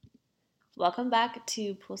Welcome back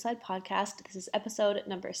to Poolside Podcast. This is episode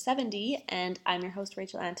number 70, and I'm your host,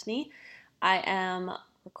 Rachel Anthony. I am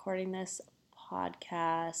recording this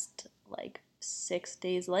podcast like 6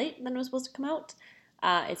 days late than it was supposed to come out.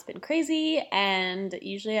 It's been crazy, and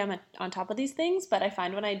usually I'm on top of these things, but I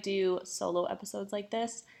find when I do solo episodes like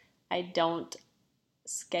this, I don't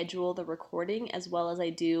schedule the recording as well as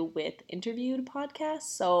I do with interviewed podcasts.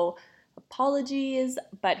 So apologies,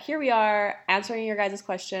 but here we are answering your guys'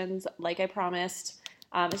 questions like I promised.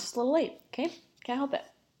 It's just a little late, okay? Can't help it.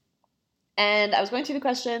 And I was going through the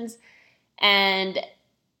questions and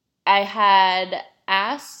I had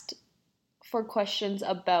asked for questions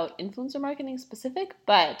about influencer marketing specific,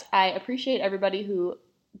 but I appreciate everybody who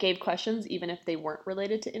gave questions even if they weren't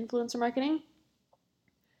related to influencer marketing.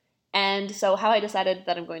 And so how I decided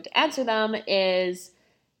that I'm going to answer them is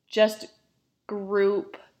just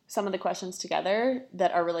group some of the questions together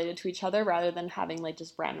that are related to each other rather than having like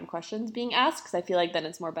just random questions being asked, because I feel like then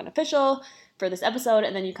it's more beneficial for this episode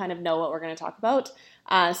and then you kind of know what we're going to talk about.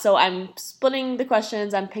 So I'm splitting the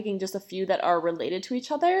questions. I'm picking just a few that are related to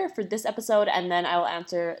each other for this episode, and then I will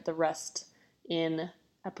answer the rest in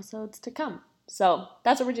episodes to come. So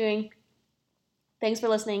that's what we're doing. Thanks for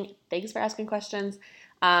listening. Thanks for asking questions.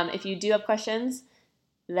 If you do have questions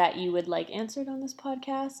that you would like answered on this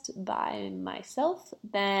podcast by myself,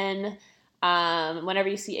 then whenever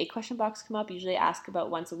you see a question box come up, usually ask about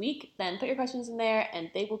once a week, then put your questions in there and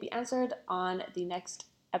they will be answered on the next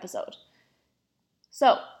episode.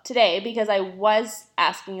 So today, because I was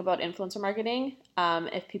asking about influencer marketing,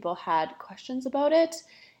 if people had questions about it,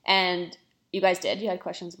 and you guys did, you had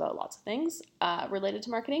questions about lots of things related to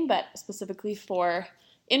marketing, but specifically for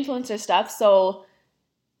influencer stuff. So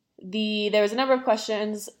there was a number of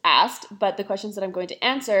questions asked, but the questions that I'm going to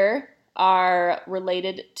answer are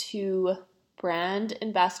related to brand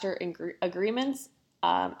ambassador agreements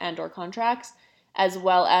and or contracts, as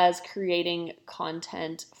well as creating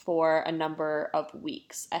content for a number of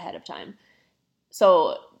weeks ahead of time.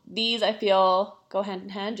 So these I feel go hand in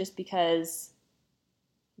hand just because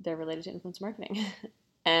they're related to influencer marketing.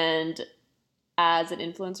 And as an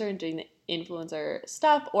influencer and doing the influencer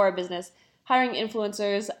stuff or a business, hiring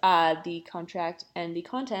influencers, the contract and the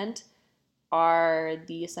content are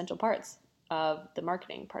the essential parts of the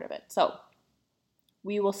marketing part of it. So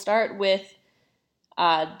we will start with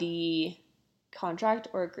the contract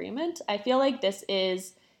or agreement. I feel like this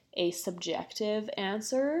is a subjective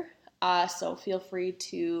answer, so feel free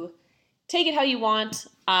to take it how you want.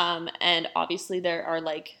 And obviously there are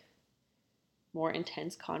like more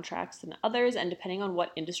intense contracts than others, and depending on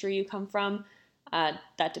what industry you come from,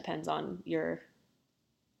 that depends on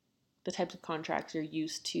the types of contracts you're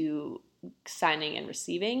used to signing and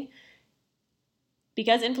receiving.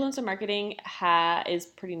 Because influencer marketing is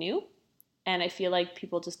pretty new, and I feel like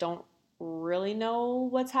people just don't really know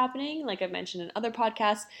what's happening, like I've mentioned in other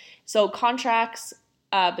podcasts. So contracts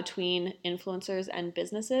between influencers and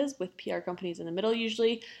businesses with PR companies in the middle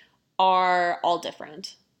usually are all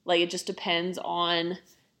different. Like it just depends on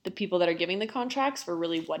the people that are giving the contracts for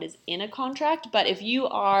really what is in a contract. But if you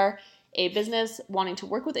are a business wanting to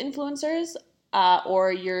work with influencers,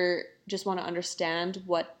 or you're just want to understand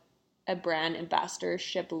what a brand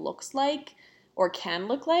ambassadorship looks like or can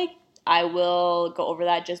look like, I will go over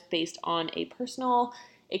that just based on a personal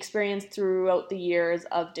experience throughout the years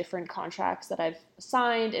of different contracts that I've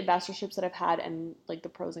signed, ambassadorships that I've had, and like the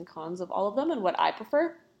pros and cons of all of them and what I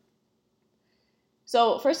prefer.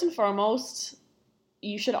 So first and foremost,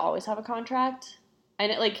 you should always have a contract.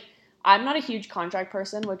 And I'm not a huge contract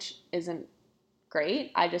person, which isn't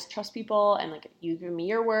great. I just trust people, and like, you give me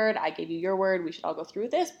your word, I gave you your word, we should all go through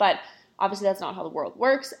with this. But obviously that's not how the world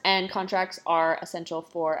works, and contracts are essential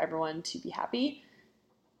for everyone to be happy.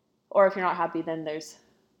 Or if you're not happy, then there's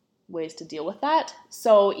ways to deal with that.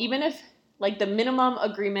 So even if like the minimum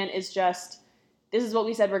agreement is just, this is what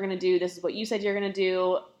we said we're going to do, this is what you said you're going to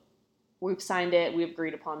do, we've signed it, we've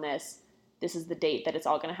agreed upon this, this is the date that it's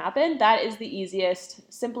all going to happen. That is the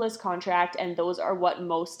easiest, simplest contract, and those are what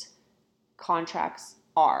most contracts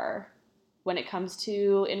are when it comes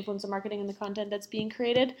to influencer marketing and the content that's being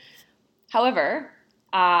created. However,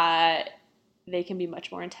 they can be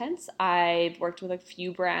much more intense. I've worked with a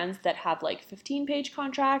few brands that have like 15-page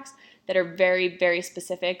contracts that are very, very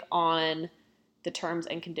specific on the terms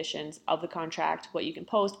and conditions of the contract, what you can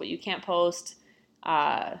post, what you can't post,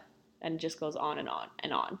 and it just goes on and on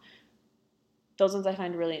and on. Those ones I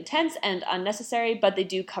find really intense and unnecessary, but they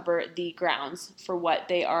do cover the grounds for what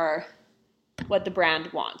the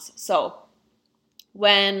brand wants. So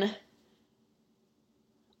when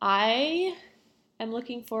I am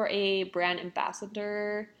looking for a brand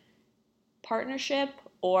ambassador partnership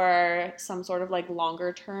or some sort of like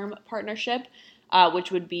longer term partnership,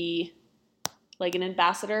 which would be like an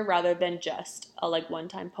ambassador rather than just a like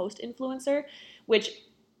one-time post influencer, which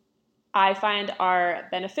I find are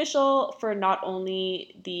beneficial for not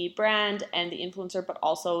only the brand and the influencer, but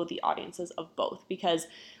also the audiences of both. Because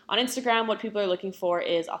on Instagram, what people are looking for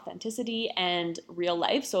is authenticity and real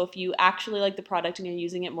life. So if you actually like the product and you're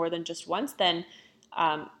using it more than just once, then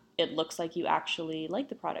it looks like you actually like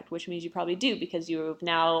the product, which means you probably do because you've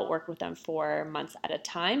now worked with them for months at a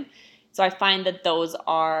time. So I find that those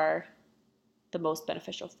are the most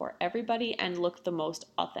beneficial for everybody and look the most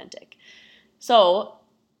authentic. So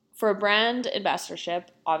for a brand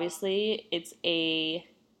ambassadorship, obviously it's a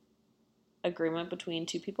agreement between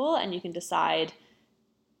two people and you can decide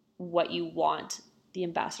what you want the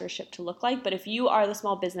ambassadorship to look like. But if you are the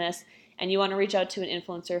small business and you want to reach out to an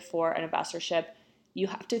influencer for an ambassadorship, you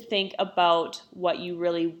have to think about what you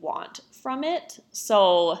really want from it.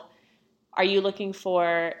 So are you looking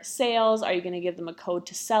for sales? Are you going to give them a code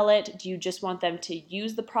to sell it? Do you just want them to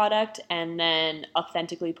use the product and then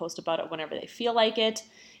authentically post about it whenever they feel like it?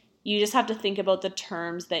 You just have to think about the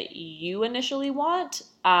terms that you initially want.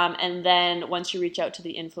 And then once you reach out to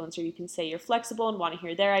the influencer, you can say you're flexible and want to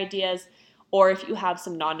hear their ideas. Or if you have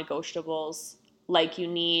some non-negotiables, like you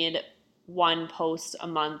need one post a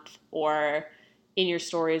month or in your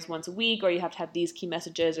stories once a week, or you have to have these key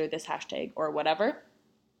messages or this hashtag or whatever.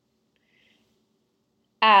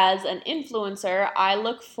 As an influencer, I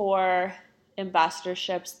look for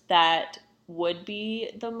ambassadorships that would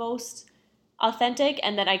be the most authentic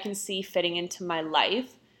and that I can see fitting into my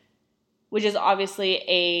life, which is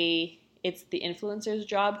obviously it's the influencer's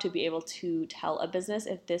job to be able to tell a business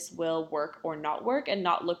if this will work or not work and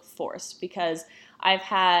not look forced, because I've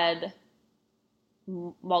had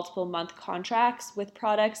multiple month contracts with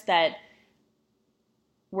products that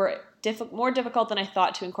were more difficult than I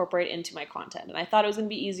thought to incorporate into my content. And I thought it was going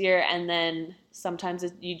to be easier, and then sometimes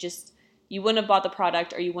you wouldn't have bought the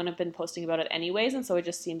product or you wouldn't have been posting about it anyways, and so it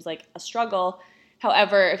just seems like a struggle.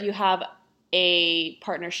 However, if you have a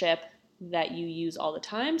partnership that you use all the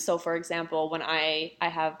time, so for example, when I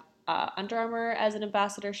have Under Armour as an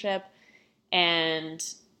ambassadorship, and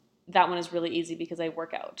that one is really easy because I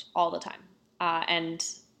work out all the time, and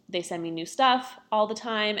they send me new stuff all the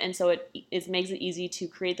time, and so it makes it easy to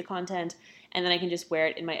create the content, and then I can just wear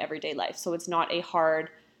it in my everyday life. So it's not a hard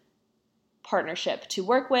partnership to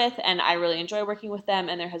work with, and I really enjoy working with them,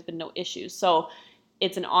 and there has been no issues. So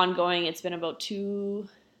it's been about two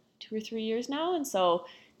or 3 years now, and so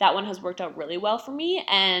that one has worked out really well for me.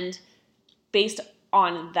 And based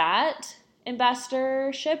on that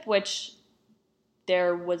ambassadorship, which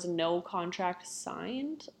there was no contract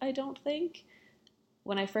signed, I don't think.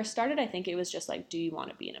 When I first started, I think it was just like, do you want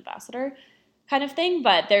to be an ambassador kind of thing,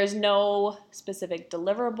 but there's no specific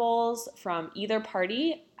deliverables from either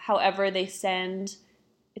party. However,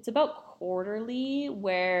 it's about quarterly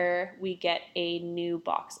where we get a new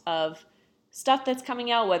box of stuff that's coming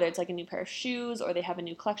out, whether it's like a new pair of shoes or they have a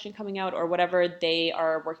new collection coming out or whatever they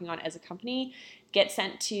are working on as a company, get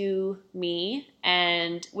sent to me.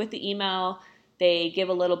 And with the email, they give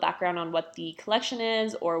a little background on what the collection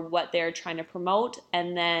is or what they're trying to promote.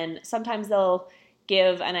 And then sometimes they'll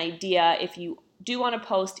give an idea. If you do want to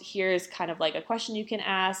post, here's kind of like a question you can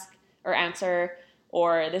ask or answer,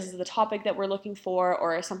 or this is the topic that we're looking for,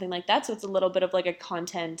 or something like that. So it's a little bit of like a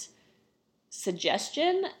content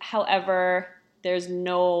suggestion. However, there's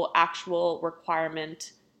no actual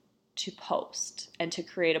requirement to post and to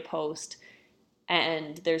create a post,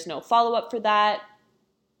 and there's no follow-up for that.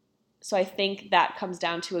 So I think that comes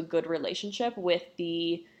down to a good relationship with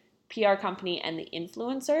the PR company and the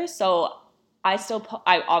influencer. So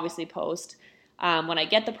I obviously post when I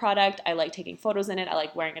get the product. I like taking photos in it. I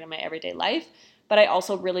like wearing it in my everyday life. But I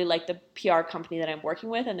also really like the PR company that I'm working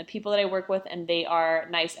with and the people that I work with, and they are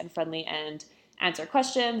nice and friendly and answer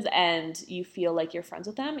questions, and you feel like you're friends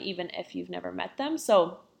with them even if you've never met them.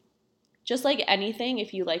 So just like anything,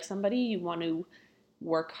 if you like somebody, you want to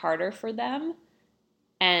work harder for them.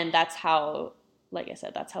 And that's how, like I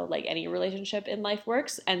said, that's how like any relationship in life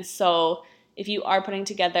works. And so if you are putting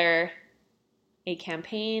together a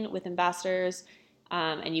campaign with ambassadors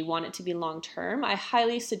and you want it to be long-term, I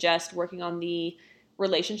highly suggest working on the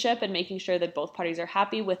relationship and making sure that both parties are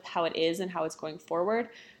happy with how it is and how it's going forward.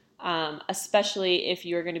 Especially if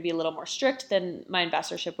you're going to be a little more strict than my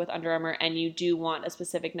ambassadorship with Under Armour and you do want a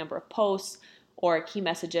specific number of posts or key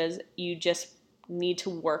messages, you just need to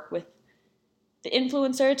work with the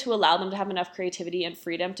influencer to allow them to have enough creativity and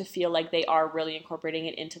freedom to feel like they are really incorporating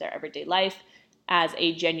it into their everyday life as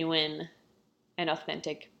a genuine and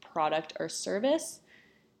authentic product or service.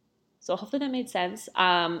 So hopefully that made sense.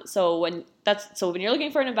 So when you're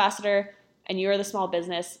looking for an ambassador and you're the small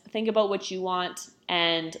business, think about what you want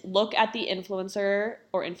and look at the influencer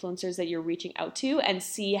or influencers that you're reaching out to and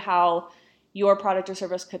see how your product or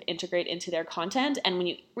service could integrate into their content. And when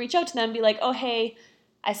you reach out to them, be like, oh, hey,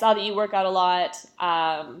 I saw that you work out a lot.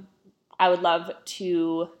 I would love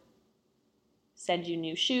to send you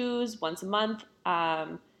new shoes once a month.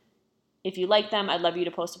 If you like them, I'd love you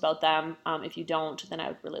to post about them. If you don't, then I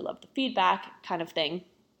would really love the feedback, kind of thing.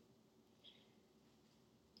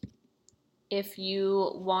 If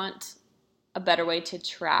you want a better way to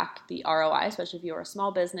track the ROI, especially if you're a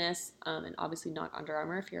small business, and obviously not Under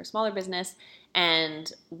Armour if you're a smaller business,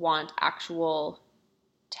 and want actual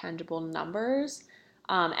tangible numbers,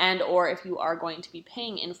 and or if you are going to be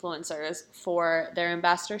paying influencers for their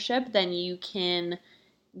ambassadorship, then you can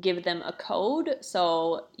give them a code.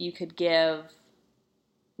 So you could give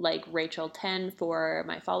like Rachel 10 for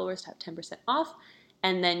my followers to have 10% off,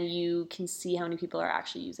 and then you can see how many people are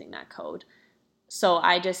actually using that code. So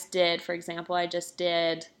I just did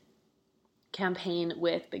campaign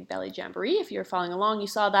with Big Belly Jamboree. If you're following along, you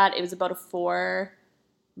saw that. It was about a 3 or 4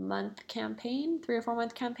 month campaign.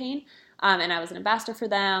 And I was an ambassador for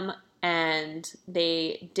them, and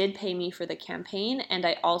they did pay me for the campaign. And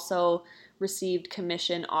I also received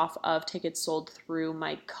commission off of tickets sold through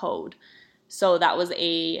my code. So that was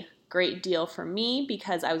a great deal for me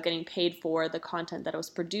because I was getting paid for the content that I was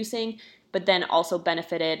producing, but then also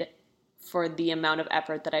benefited for the amount of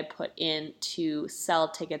effort that I put in to sell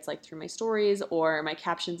tickets like through my stories or my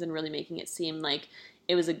captions and really making it seem like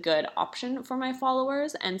it was a good option for my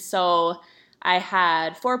followers. And so I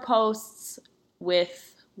had 4 posts with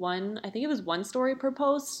I think it was 1 story per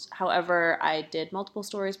post. However, I did multiple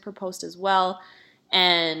stories per post as well.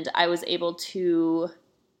 And I was able to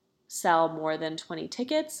sell more than 20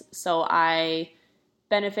 tickets. So I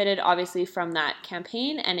benefited obviously from that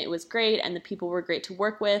campaign, and it was great, and the people were great to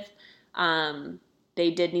work with. They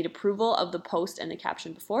did need approval of the post and the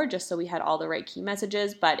caption before, just so we had all the right key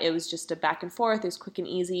messages, but it was just a back and forth. It was quick and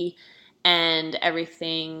easy, and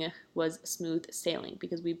everything was smooth sailing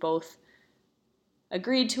because we both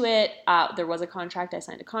agreed to it. There was a contract. I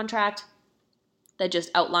signed a contract that just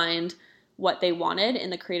outlined what they wanted in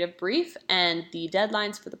the creative brief and the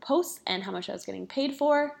deadlines for the posts and how much I was getting paid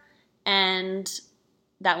for, and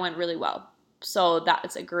that went really well. So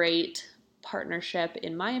that's a great partnership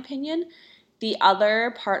in my opinion. The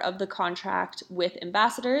other part of the contract with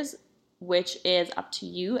ambassadors, which is up to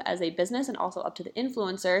you as a business and also up to the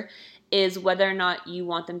influencer, is whether or not you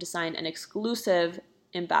want them to sign an exclusive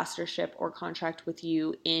ambassadorship or contract with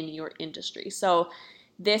you in your industry. So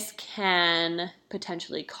this can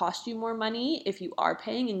potentially cost you more money if you are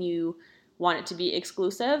paying and you want it to be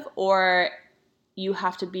exclusive, or you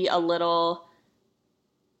have to be a little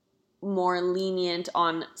more lenient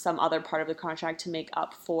on some other part of the contract to make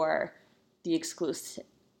up for the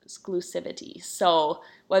exclusivity. So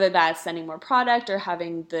whether that's sending more product or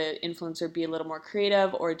having the influencer be a little more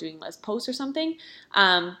creative or doing less posts or something,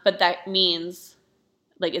 but that means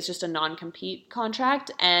like it's just a non-compete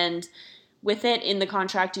contract, and with it in the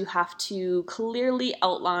contract you have to clearly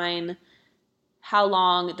outline how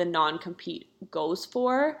long the non-compete goes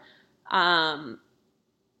for,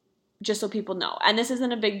 just so people know. And this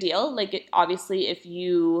isn't a big deal. Like, obviously, if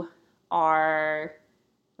you are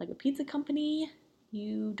like a pizza company,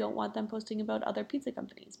 you don't want them posting about other pizza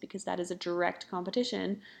companies because that is a direct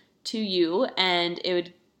competition to you, and it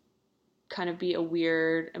would kind of be a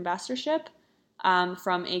weird ambassadorship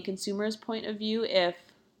from a consumer's point of view if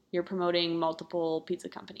you're promoting multiple pizza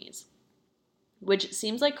companies, which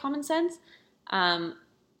seems like common sense.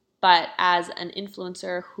 But as an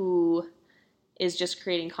influencer who is just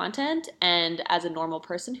creating content and as a normal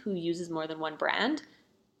person who uses more than one brand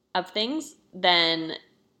of things, then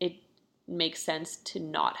it makes sense to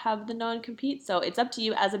not have the non-compete. So it's up to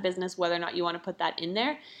you as a business whether or not you want to put that in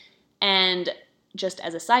there. And just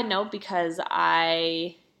as a side note, because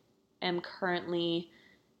I am currently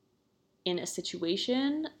in a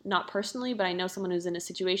situation, not personally, but I know someone who's in a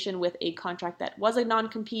situation with a contract that was a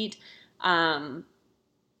non-compete,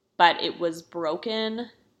 but it was broken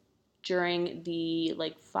during the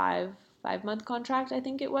like five-month contract, I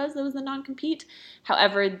think it was, that was the non-compete.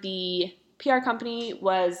 However, the PR company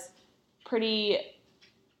was they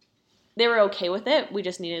were okay with it. We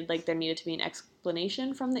just there needed to be an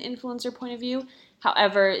explanation from the influencer point of view.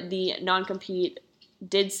 However, the non-compete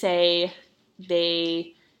did say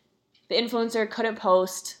the influencer couldn't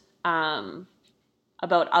post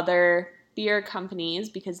about other beer companies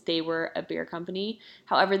because they were a beer company.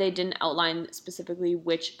 However, they didn't outline specifically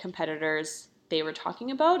which competitors they were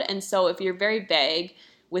talking about. And so if you're very vague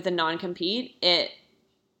with a non-compete, it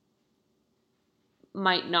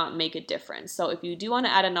might not make a difference. So if you do want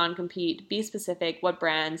to add a non-compete, be specific, what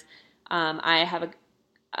brands. I have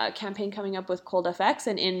a campaign coming up with Cold FX,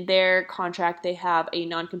 and in their contract, they have a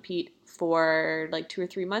non-compete for like 2 or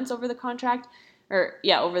 3 months over the contract,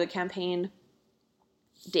 over the campaign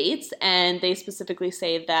dates. And they specifically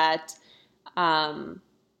say that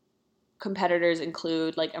competitors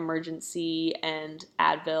include like Emergency and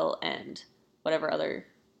Advil and whatever other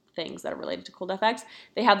things that are related to Cold FX.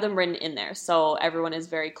 They have them written in there, so everyone is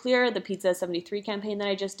very clear. The Pizza 73 campaign that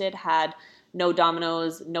I just did had no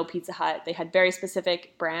Domino's, no Pizza Hut. They had very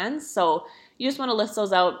specific brands, so you just want to list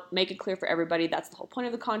those out, make it clear for everybody. That's the whole point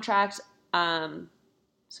of the contract.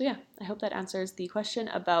 So yeah, I hope that answers the question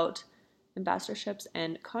about ambassadorships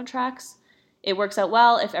and contracts. It works out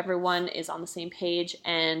well if everyone is on the same page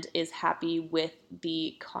and is happy with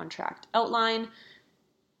the contract outline.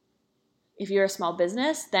 If you're a small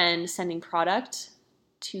business, then sending product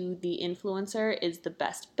to the influencer is the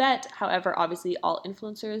best bet. However, obviously all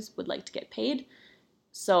influencers would like to get paid.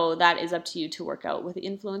 So that is up to you to work out with the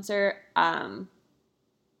influencer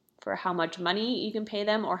for how much money you can pay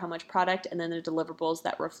them or how much product, and then the deliverables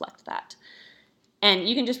that reflect that. And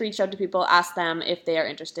you can just reach out to people, ask them if they are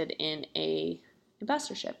interested in a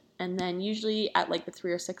ambassadorship. And then usually at like the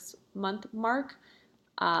 3 or 6 month mark,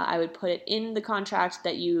 I would put it in the contract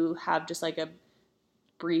that you have just like a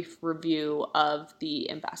brief review of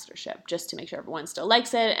the ambassadorship, just to make sure everyone still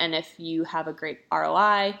likes it. And if you have a great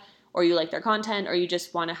ROI, or you like their content, or you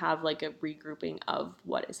just want to have like a regrouping of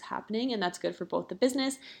what is happening, and that's good for both the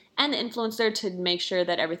business and the influencer to make sure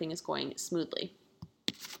that everything is going smoothly.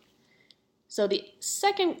 So the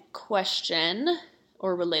second question,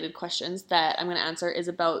 or related questions that I'm going to answer, is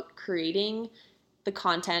about creating the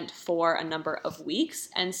content for a number of weeks.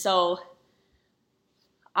 And so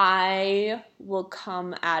I will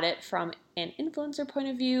come at it from an influencer point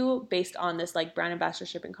of view based on this like brand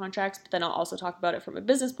ambassadorship and contracts, but then I'll also talk about it from a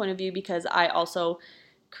business point of view because I also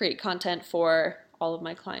create content for all of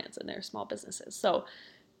my clients and their small businesses. So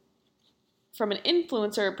from an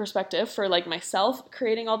influencer perspective, for like myself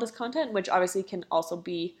creating all this content, which obviously can also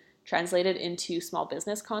be translated into small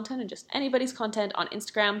business content and just anybody's content on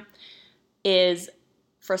Instagram, is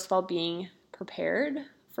first of all being prepared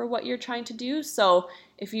for what you're trying to do. So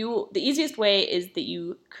the easiest way is that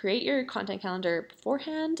you create your content calendar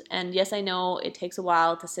beforehand. And yes, I know it takes a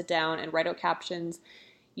while to sit down and write out captions.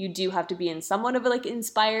 You do have to be in somewhat of a like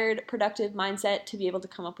inspired, productive mindset to be able to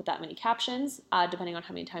come up with that many captions, depending on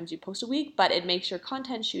how many times you post a week, but it makes your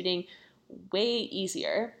content shooting way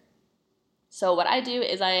easier. So what I do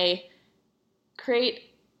is I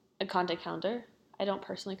create a content calendar. I don't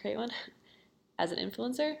personally create one as an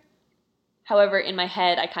influencer. However, in my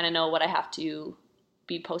head, I kind of know what I have to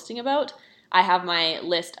be posting about. I have my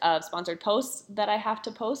list of sponsored posts that I have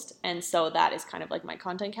to post, and so that is kind of like my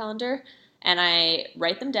content calendar. And I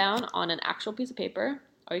write them down on an actual piece of paper,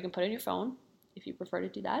 or you can put it on your phone if you prefer to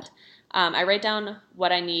do that. I write down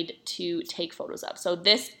what I need to take photos of. So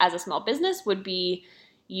this, as a small business, would be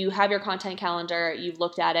you have your content calendar, you've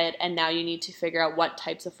looked at it, and now you need to figure out what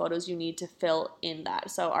types of photos you need to fill in that.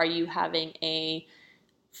 So are you having a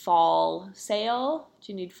fall sale?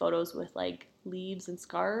 Do you need photos with like leaves and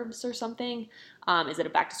scarves or something? Is it a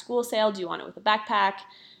back to school sale? Do you want it with a backpack?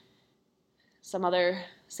 Some other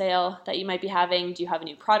sale that you might be having? Do you have a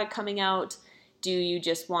new product coming out? Do you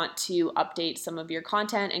just want to update some of your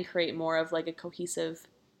content and create more of like a cohesive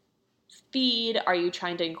feed? Are you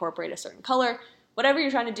trying to incorporate a certain color? Whatever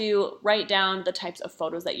you're trying to do, write down the types of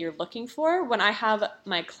photos that you're looking for. When I have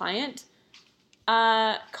my client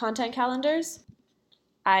content calendars,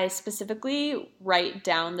 I specifically write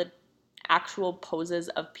down the actual poses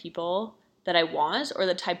of people that I want, or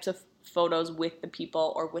the types of photos with the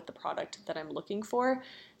people or with the product that I'm looking for.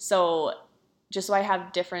 So just so I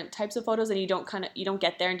have different types of photos, and you don't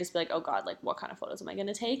get there and just be like, oh God, like what kind of photos am I going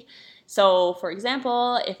to take? So for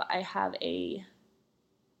example, if I have a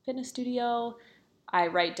fitness studio, I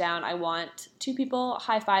write down, I want 2 people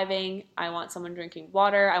high-fiving, I want someone drinking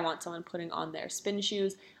water, I want someone putting on their spin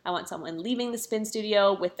shoes, I want someone leaving the spin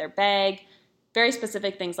studio with their bag, very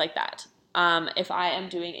specific things like that. If I am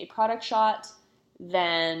doing a product shot,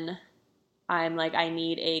 then I'm like, I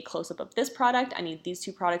need a close-up of this product, I need these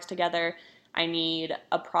 2 products together, I need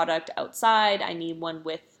a product outside, I need one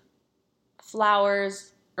with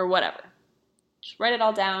flowers, or whatever. Just write it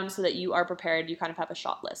all down so that you are prepared. You kind of have a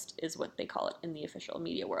shot list, is what they call it in the official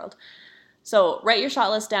media world. So write your shot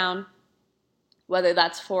list down, whether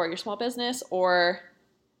that's for your small business or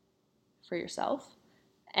for yourself.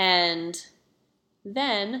 And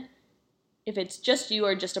then if it's just you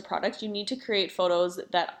or just a product, you need to create photos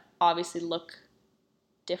that obviously look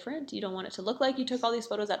different. You don't want it to look like you took all these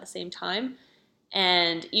photos at the same time.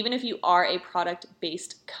 And even if you are a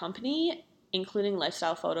product-based company, including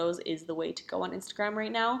lifestyle photos is the way to go on Instagram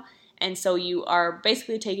right now. And so you are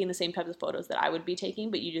basically taking the same types of photos that I would be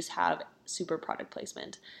taking, but you just have super product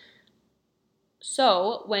placement.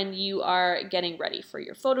 So when you are getting ready for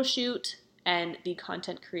your photo shoot and the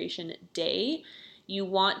content creation day, you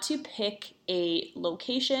want to pick a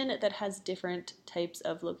location that has different types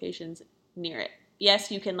of locations near it.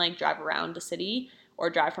 Yes, you can like drive around the city or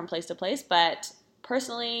drive from place to place, but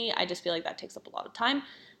personally, I just feel like that takes up a lot of time.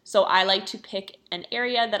 So I like to pick an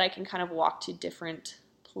area that I can kind of walk to different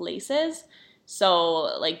places.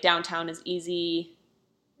 So like downtown is easy.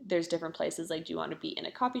 There's different places, like do you want to be in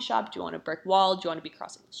a coffee shop? Do you want a brick wall? Do you want to be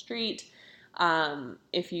crossing the street?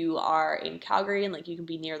 If you are in Calgary and like you can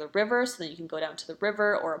be near the river, so that you can go down to the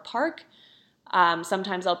river or a park.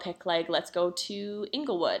 Sometimes I'll pick like, let's go to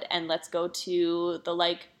Inglewood and let's go to the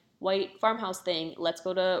like white farmhouse thing. Let's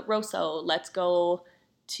go to Rosso. Let's go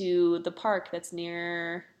to the park that's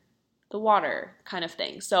near the water kind of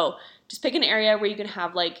thing. So just pick an area where you can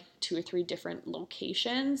have like 2 or 3 different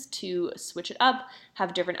locations to switch it up,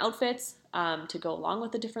 have different outfits to go along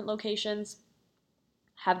with the different locations,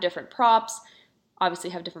 have different props, obviously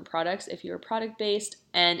have different products if you're product based.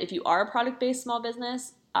 And if you are a product based small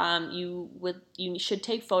business, you should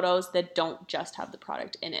take photos that don't just have the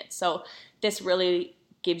product in it. So this really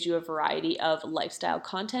gives you a variety of lifestyle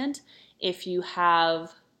content. If you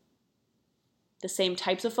have the same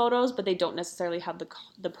types of photos, but they don't necessarily have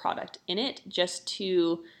the product in it,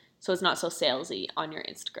 so it's not so salesy on your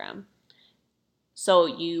Instagram. So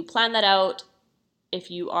you plan that out if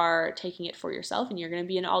you are taking it for yourself and you're going to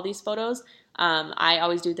be in all these photos. I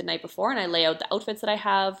always do it the night before and I lay out the outfits that I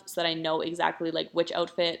have so that I know exactly like which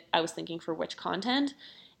outfit I was thinking for which content.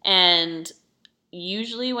 And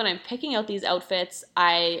usually when I'm picking out these outfits,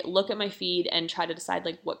 I look at my feed and try to decide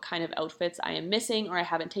like what kind of outfits I am missing or I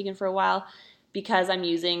haven't taken for a while, because I'm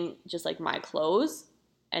using just like my clothes,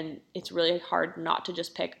 and it's really hard not to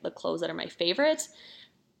just pick the clothes that are my favorites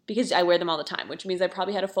because I wear them all the time, which means I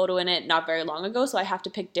probably had a photo in it not very long ago, so I have to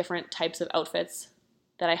pick different types of outfits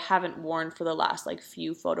that I haven't worn for the last like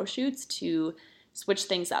few photo shoots to switch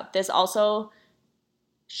things up. This also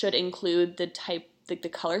should include the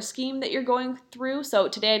color scheme that you're going through. So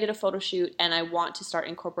today I did a photo shoot and I want to start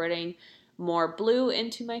incorporating more blue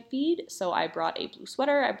into my feed. So I brought a blue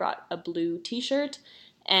sweater, I brought a blue t-shirt,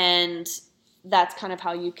 and that's kind of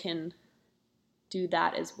how you can do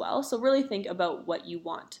that as well. So really think about what you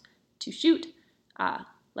want to shoot.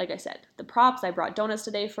 Like I said, the props, I brought donuts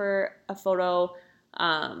today for a photo,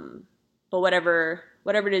 but whatever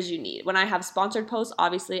it is you need. When I have sponsored posts,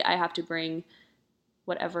 obviously I have to bring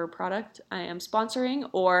whatever product I am sponsoring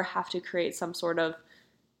or have to create some sort of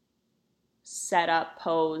setup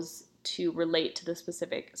pose to relate to the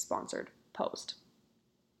specific sponsored post.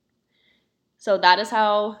 So that is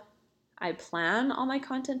how I plan all my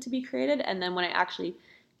content to be created. And then when I actually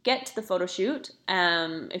get to the photo shoot,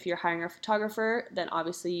 if you're hiring a photographer, then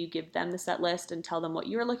obviously you give them the set list and tell them what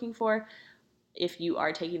you're looking for. If you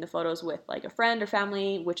are taking the photos with like a friend or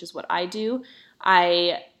family, which is what I do,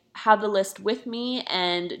 I have the list with me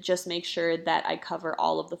and just make sure that I cover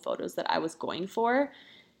all of the photos that I was going for.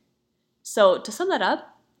 So to sum that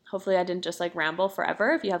up, hopefully I didn't just like ramble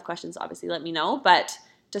forever. If you have questions, obviously let me know. But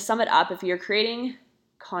to sum it up, if you're creating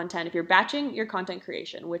content, if you're batching your content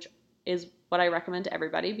creation, which is what I recommend to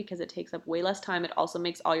everybody because it takes up way less time. It also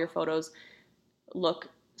makes all your photos look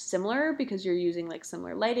similar because you're using like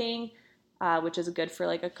similar lighting, which is good for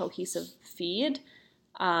like a cohesive feed.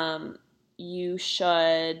 You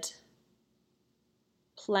should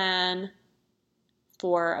plan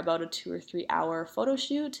for about a 2 or 3 hour photo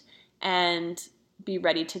shoot and be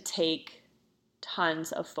ready to take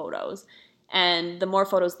tons of photos. And the more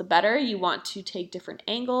photos, the better. You want to take different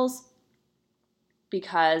angles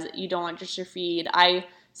because you don't want just your feed. I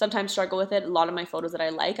sometimes struggle with it. A lot of my photos that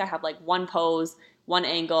I have like one pose, one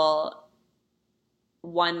angle,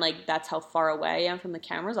 one like that's how far away I am from the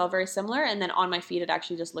cameras, all very similar. And then on my feed, it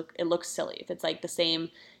actually just looks silly if it's like the same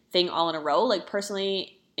thing all in a row. Like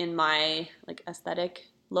personally, in my like aesthetic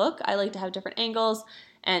look, I like to have different angles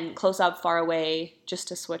and close up, far away, just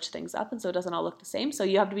to switch things up, and so it doesn't all look the same. So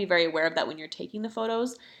you have to be very aware of that when you're taking the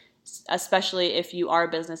photos, especially if you are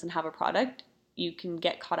a business and have a product. You can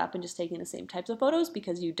get caught up in just taking the same types of photos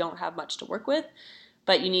because you don't have much to work with.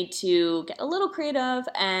 But you need to get a little creative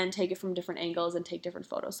and take it from different angles and take different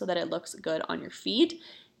photos so that it looks good on your feed.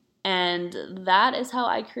 And that is how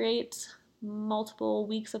I create multiple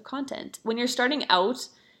weeks of content. When you're starting out,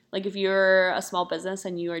 Like if you're a small business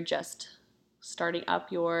and you are just starting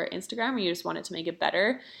up your Instagram or you just want it to make it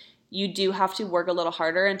better, you do have to work a little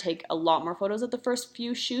harder and take a lot more photos at the first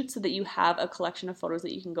few shoots so that you have a collection of photos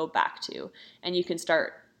that you can go back to and you can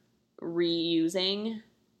start reusing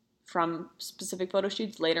from specific photo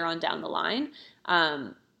shoots later on down the line.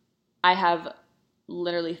 I have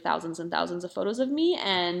literally thousands and thousands of photos of me,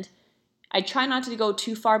 and I try not to go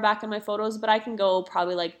too far back in my photos, but I can go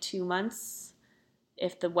probably like 2 months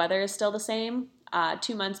if the weather is still the same.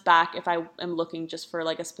 2 months back if I am looking just for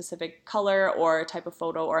like a specific color or type of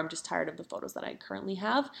photo, or I'm just tired of the photos that I currently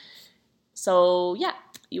have. So yeah,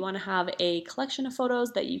 you want to have a collection of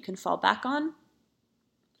photos that you can fall back on.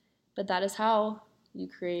 But that is how you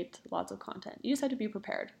create lots of content. You just have to be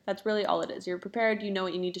prepared. That's really all it is. You're prepared, you know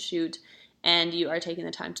what you need to shoot, and you are taking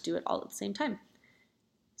the time to do it all at the same time.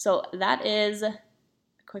 So that is a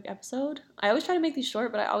quick episode. I always try to make these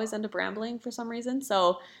short, but I always end up rambling for some reason.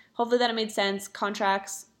 So hopefully that it made sense.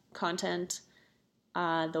 Contracts, content,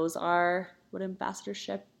 those are what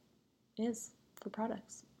ambassadorship is for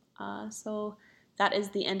products. So that is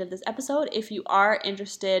the end of this episode. If you are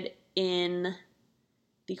interested in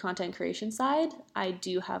the content creation side, I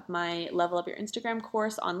do have my Level Up Your Instagram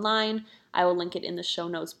course online. I will link it in the show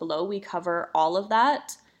notes below. We cover all of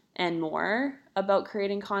that and more about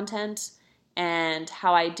creating content and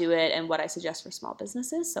how I do it and what I suggest for small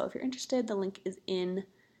businesses. So if you're interested, the link is in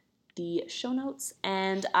the show notes,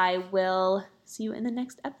 and I will see you in the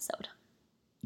next episode.